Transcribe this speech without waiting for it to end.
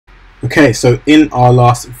Okay, so in our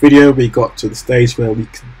last video we got to the stage where we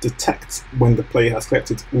can detect when the player has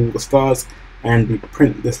collected all the stars and we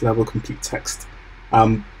print this level complete text.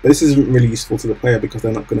 But this isn't really useful to the player because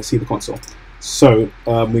they're not going to see the console. So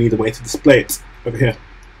we need a way to display it over here.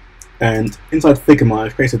 And inside Figma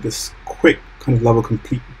I've created this quick kind of level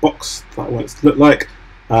complete box that I want it to look like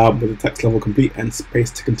with the text level complete and space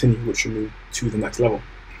to continue, which will move to the next level.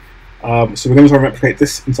 So we're going to try and replicate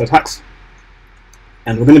this inside Haxe.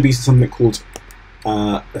 And we're going to be using something called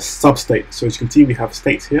a substate. So as you can see, we have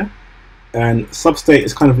states here, and substate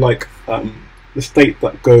is kind of like the state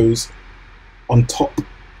that goes on top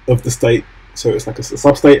of the state. So it's like a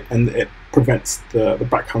substate, and it prevents the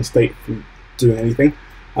background state from doing anything.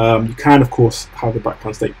 You can, of course, have the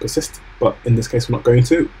background state persist, but in this case, we're not going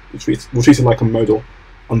to. We'll treat it like a modal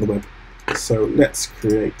on the web. So let's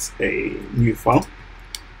create a new file.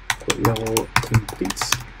 Level complete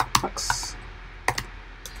Haxe.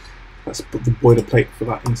 Let's put the boilerplate for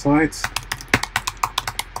that inside.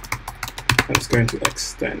 Let's go into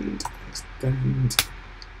extend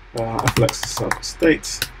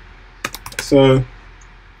FlxSubState. So,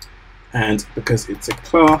 and because it's a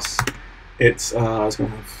class, it's going to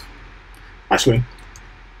have. Actually,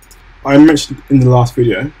 I mentioned in the last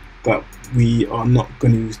video that we are not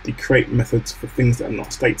going to use the create methods for things that are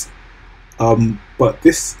not states. But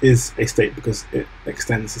this is a state because it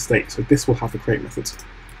extends the state, so this will have the create methods.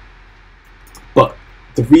 But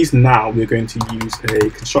the reason now we're going to use a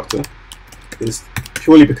constructor is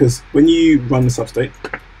purely because when you run the substate,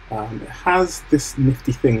 it has this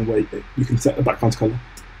nifty thing where you can set the background color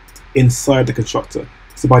inside the constructor.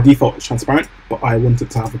 So by default it's transparent, but I want it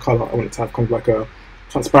to have a color. I want it to have kind of like a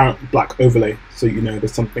transparent black overlay, so you know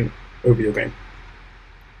there's something over your game.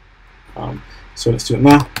 So let's do it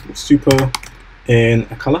now. Super in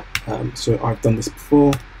a color. So I've done this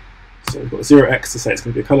before. So we've got 0x to say it's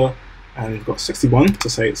going to be a color, and we've got 61 to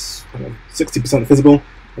say it's 60% visible,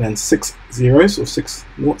 and then 6 zeros or 6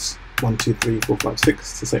 noughts, 1, 2, 3, 4, 5,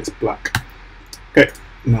 6 to say it's black. Okay,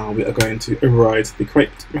 now we are going to override the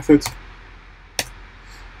create method.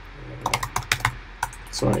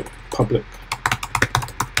 Sorry, public.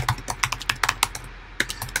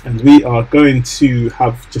 And we are going to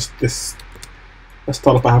have just this. Let's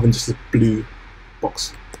start off by having just a blue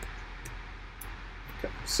box.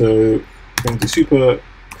 Okay, so we're going to super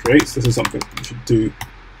creates. This is something you should do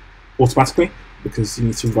automatically because you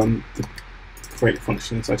need to run the create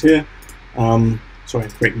function inside here. Sorry,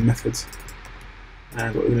 create methods.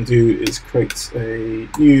 And what we're going to do is create a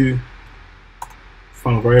new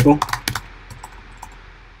final variable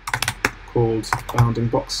called bounding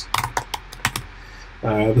box.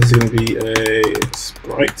 This is going to be a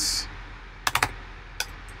sprite,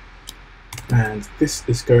 and this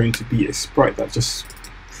is going to be a sprite that just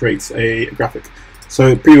creates a graphic.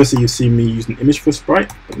 So previously you've seen me use an image for a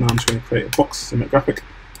sprite, but now I'm just going to create a box and a graphic.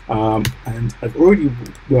 And I've already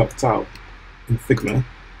worked out in Figma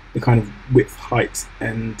the kind of width, height,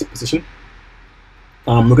 and position.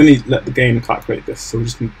 We're going to let the game calculate this, so we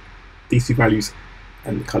just need these two values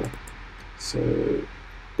and the color. So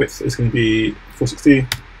width is going to be 460,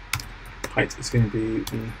 height is going to be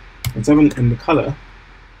 1.7, and the color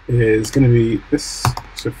is going to be this,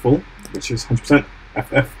 so full, which is 100%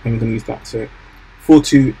 FF, and we're going to use that, so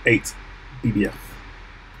 428 BBF.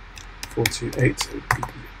 428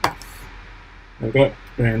 BBF. There we go.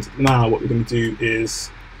 And now what we're going to do is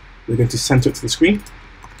we're going to center it to the screen.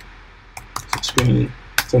 So screen,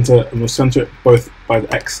 center, and we'll center it both by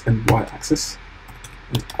the X and Y axis,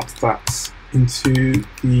 and add that into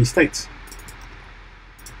the state.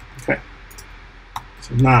 Okay.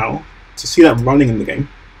 So now to see that running in the game,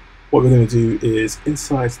 what we're going to do is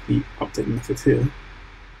inside the update method here.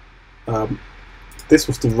 This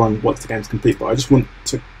was to run once the game's complete, but I just want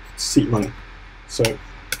to see it running. So I'm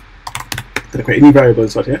going to create a new variable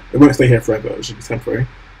inside here. It won't stay here forever, it should be temporary.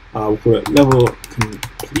 We'll call it level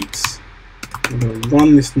complete. I'm going to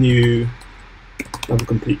run this new level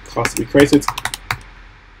complete class that we created.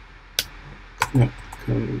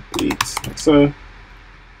 Complete, like so.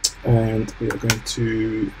 And we are going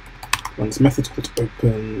to run this method called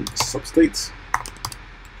open substate.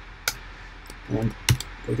 And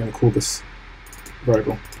we're going to call this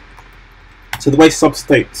variable. So the way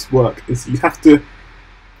substates work is you have to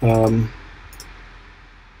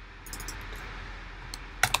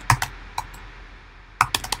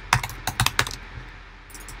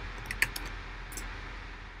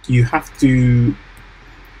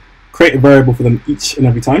create a variable for them each and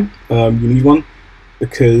every time you need one,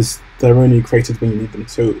 because they're only created when you need them.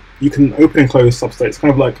 So you can open and close substates,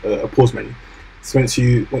 kind of like a pause menu. So once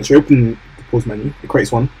you open the pause menu, it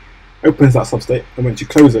creates one, opens that substate, and once you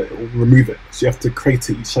close it, it will remove it. So you have to create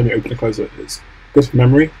it each time you open and close it. It's good for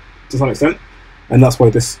memory to some extent, and that's why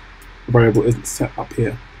this variable isn't set up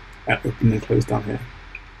here at open and close down here.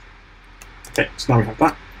 Okay, so now we have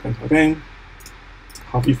that. Go into our game,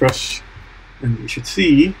 hard refresh, and you should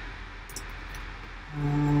see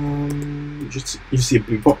you should see a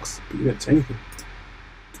blue box, but you don't see anything.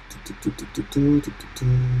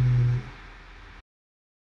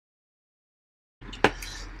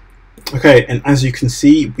 Okay, and as you can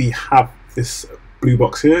see, we have this blue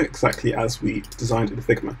box here exactly as we designed in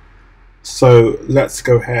Figma. So let's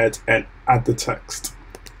go ahead and add the text.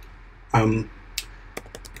 The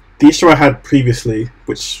issue I had previously,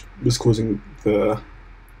 which was causing me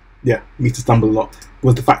to stumble a lot,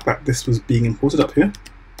 was the fact that this was being imported up here,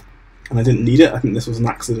 and I didn't need it. I think this was an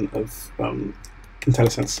accident of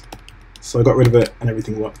IntelliSense, so I got rid of it and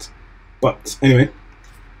everything worked. But anyway,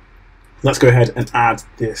 let's go ahead and add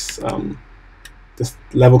this this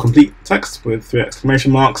level complete text with 3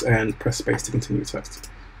 exclamation marks and press space to continue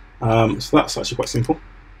text. So that's actually quite simple.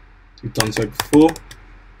 We've done so before.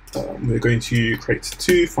 We're going to create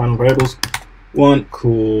 2 final variables. One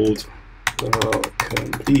called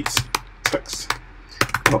complete text.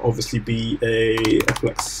 That'll obviously be a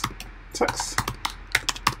flex text.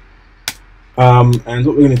 And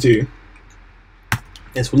what we're going to do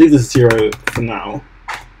is we'll leave this 0 for now,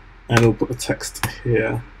 and we'll put the text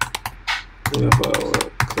here. Level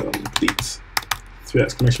complete 3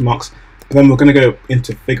 exclamation marks. But then we're going to go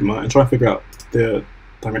into Figma and try and figure out the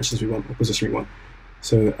dimensions we want, or position we want.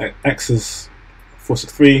 So x is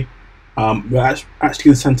 463. We're actually going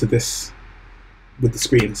to center this with the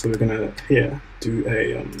screen. So we're going to here do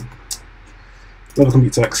a level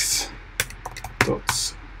complete text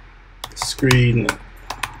dot screen.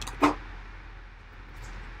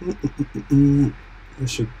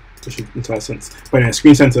 This should entire sense. But anyway,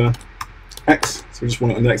 screen center x. So we just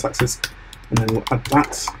want it on the x-axis, and then we'll add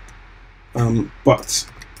that. But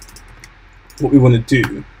what we want to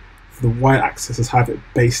do for the y-axis is have it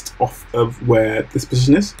based off of where this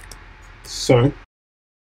position is. So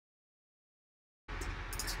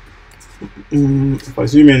if I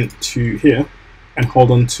zoom in to here and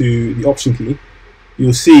hold on to the option key,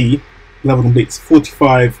 you'll see level complete's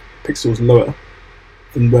 45 pixels lower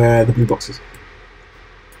than where the blue box is.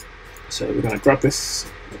 So we're going to grab this,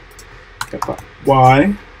 get that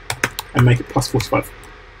y, and make it plus 45.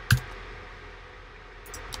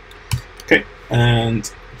 Okay,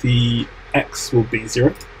 and the x will be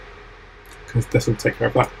 0 because this will take care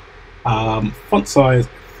of that. Font size, I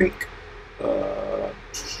think.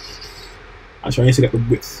 Actually, I need to get the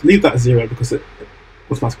width. Leave that 0 because it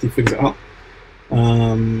automatically figures it out.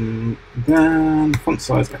 Then font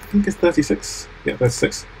size, I think is 36. Yeah,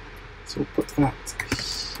 36. So we'll put that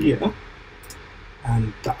here,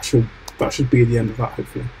 and that should be the end of that,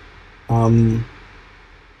 hopefully.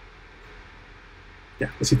 Yeah,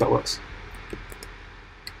 let's see if that works.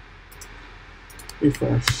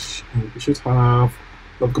 Refresh, and we should have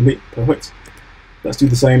level complete. Perfect. Let's do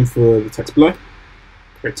the same for the text below.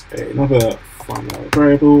 Create another final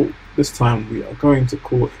variable. This time we are going to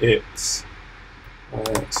call it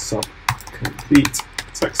subcomplete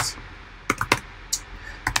text.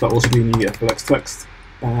 That'll also be in the FlxText,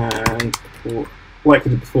 and like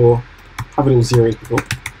we did before, have it all zeros before.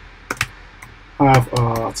 Have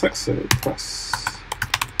our text, so press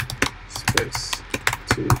space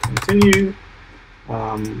to continue.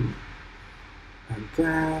 And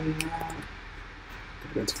then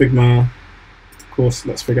go into Figma. Of course,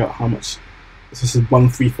 let's figure out how much. This is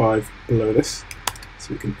 135 below this,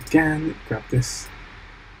 so we can again grab this,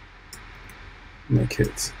 make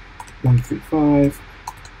it 135.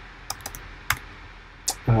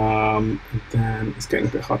 And then it's getting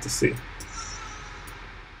a bit hard to see.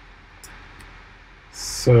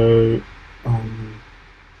 So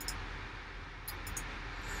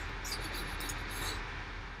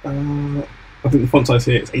I think the font size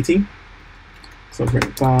here is 18, so I'll bring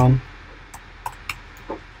it down.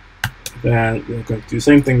 Then we're going to do the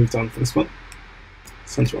same thing we've done for this one.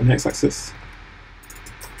 Center on the x-axis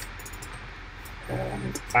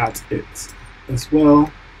and add it as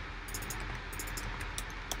well.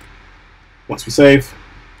 Once we save,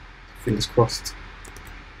 fingers crossed.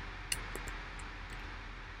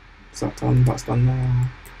 Is that done? That's done now.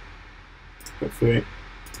 Hopefully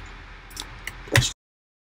that should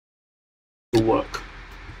work.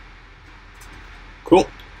 Cool.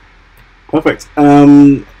 Perfect.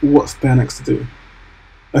 What's there next to do?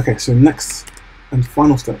 Okay, so next and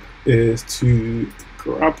final step is to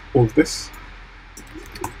grab all of this,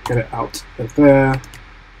 get it out of there,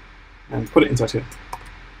 and put it inside here.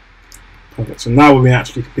 Perfect. So now when we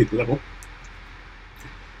actually complete the level,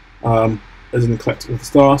 as in collect all the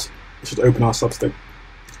stars, it should open our substate.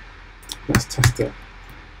 Let's test it.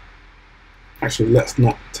 Actually, let's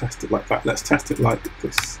not test it like that. Let's test it like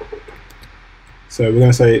this. So we're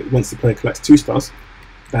going to say once the player collects 2 stars,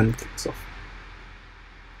 then kicks off.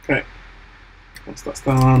 Okay. Once that's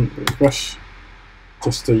done, refresh.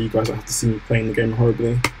 Just so you guys don't have to see me playing the game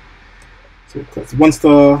horribly. So we collect 1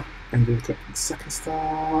 star, and we'll collect the 2nd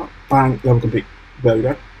star. Bang, level complete. There we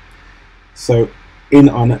go. So in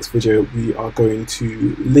our next video, we are going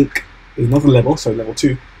to link another level, so level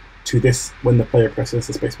 2, to this when the player presses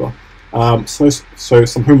the spacebar. So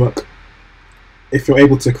some homework. If you're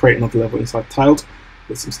able to create another level inside Tiled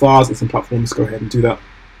with some stars and some platforms, go ahead and do that.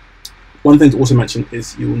 One thing to also mention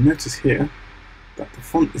is you'll notice here that the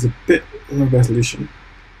font is a bit low resolution,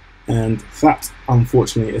 and that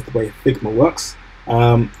unfortunately is the way Figma works.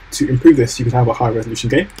 To improve this, you could have a high resolution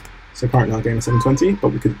game. So currently our game is 720, but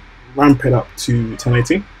we could ramp it up to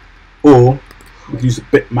 1080, or we could use a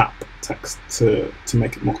bitmap text to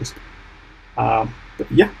make it more crisp.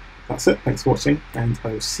 But yeah, that's it. Thanks for watching, and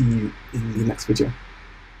I will see you in the next video.